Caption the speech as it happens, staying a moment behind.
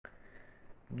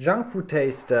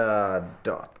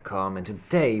junkfoodtaster.com, and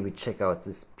today we check out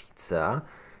this pizza,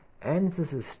 and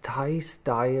this is Thai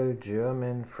style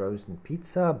German frozen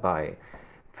pizza by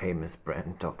famous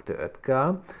brand Dr.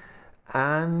 Oetker,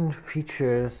 and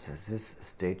features this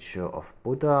statue of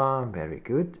Buddha, very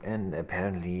good, and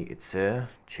apparently it's a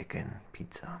chicken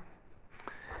pizza.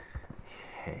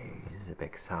 Here's the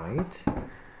back side,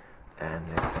 and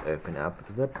let's open up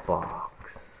the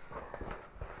box.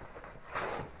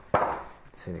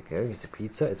 So here we go, here's the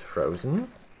pizza, it's frozen.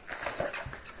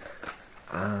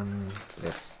 And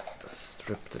let's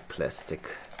strip the plastic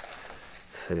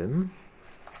film.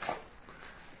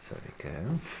 So we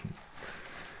go.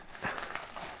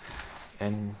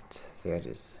 And there it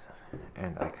is.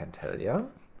 And I can tell you,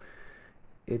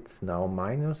 it's now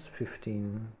minus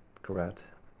 15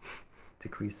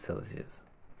 degrees Celsius.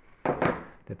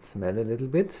 Let's smell a little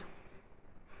bit.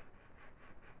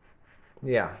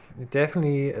 Yeah, it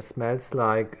definitely smells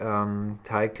like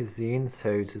Thai cuisine,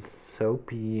 so this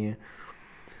soapy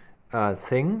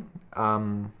thing,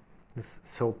 this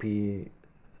soapy,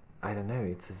 I don't know,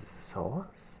 it's a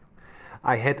sauce?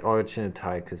 I had original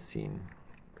Thai cuisine,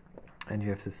 and you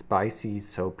have the spicy,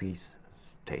 soapy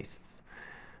tastes.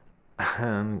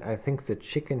 And I think the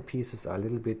chicken pieces are a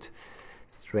little bit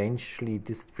strangely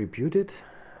distributed,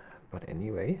 but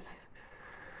anyways.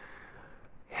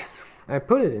 Yes, I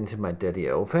put it into my daddy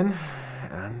oven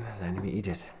and then we eat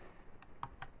it.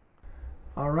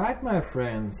 Alright my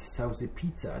friends, so the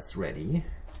pizza is ready.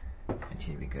 And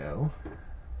here we go.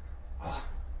 Oh.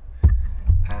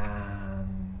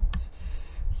 And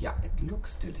yeah, it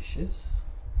looks delicious.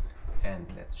 And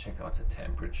let's check out the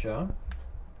temperature.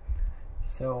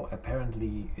 So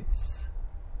apparently it's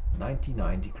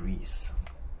 99 degrees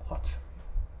hot.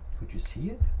 Could you see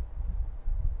it?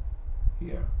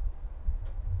 Here.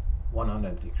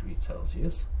 100 degrees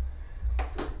Celsius,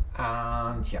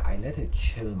 and yeah, I let it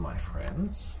chill, my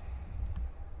friends,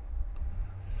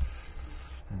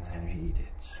 and then we eat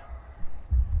it.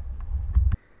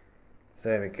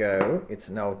 There we go, it's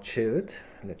now chilled.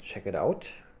 Let's check it out.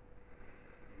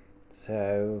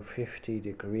 So 50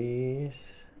 degrees.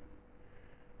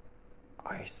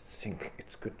 I think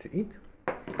it's good to eat,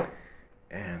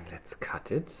 and let's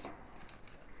cut it.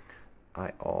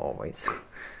 I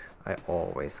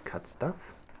always cut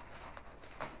stuff.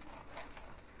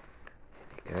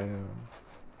 There we go.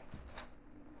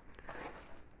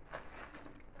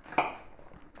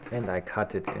 And I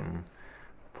cut it in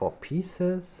 4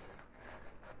 pieces.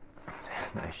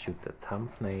 Then I shoot the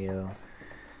thumbnail.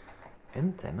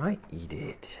 And then I eat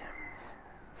it.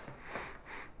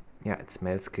 Yeah, it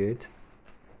smells good.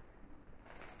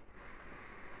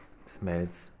 It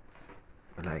smells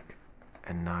like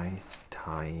a nice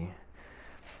Thai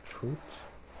food.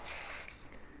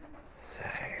 So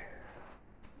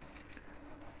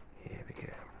here we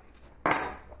go.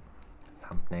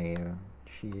 Thumbnail,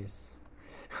 cheese.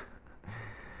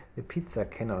 The pizza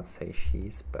cannot say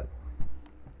cheese, but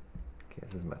okay,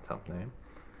 this is my thumbnail.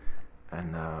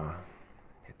 And now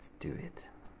let's do it.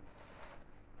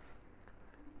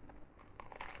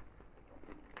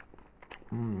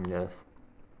 Yes.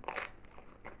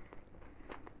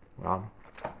 Wow.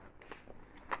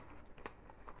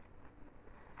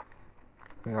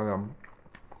 Yeah,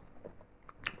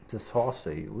 the sauce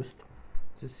I used,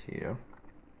 this here,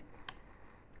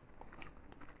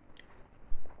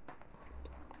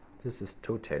 this is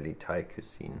totally Thai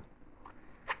cuisine.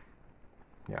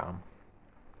 Yeah,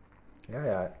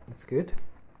 it's good.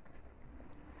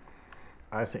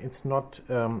 I think it's not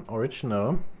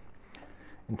original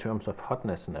in terms of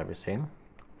hotness and everything,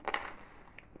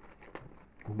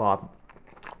 but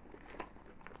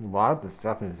the vibe is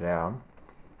definitely there.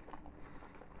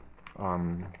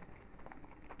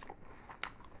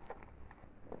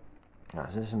 Yeah,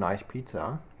 this is a nice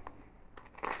pizza.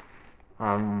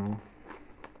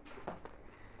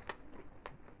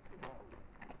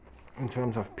 In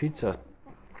terms of pizza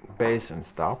base and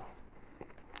stuff,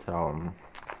 so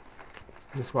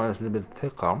this one is a little bit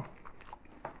thicker.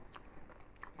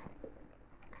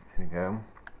 Here we go.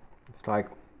 It's a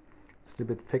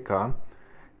little bit thicker.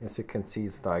 As you can see,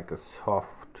 it's like a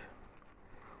soft.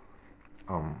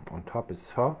 On top is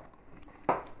soft,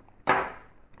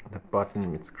 the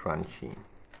bottom is crunchy.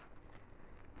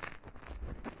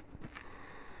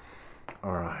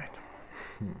 Alright.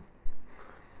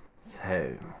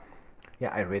 So,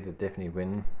 yeah, I rate it definitely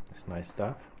win. It's nice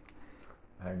stuff.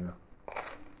 And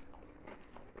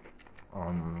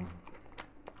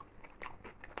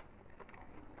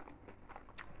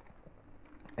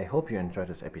I hope you enjoyed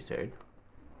this episode.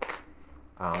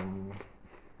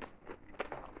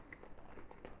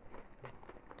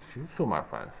 See you soon, my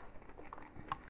friends.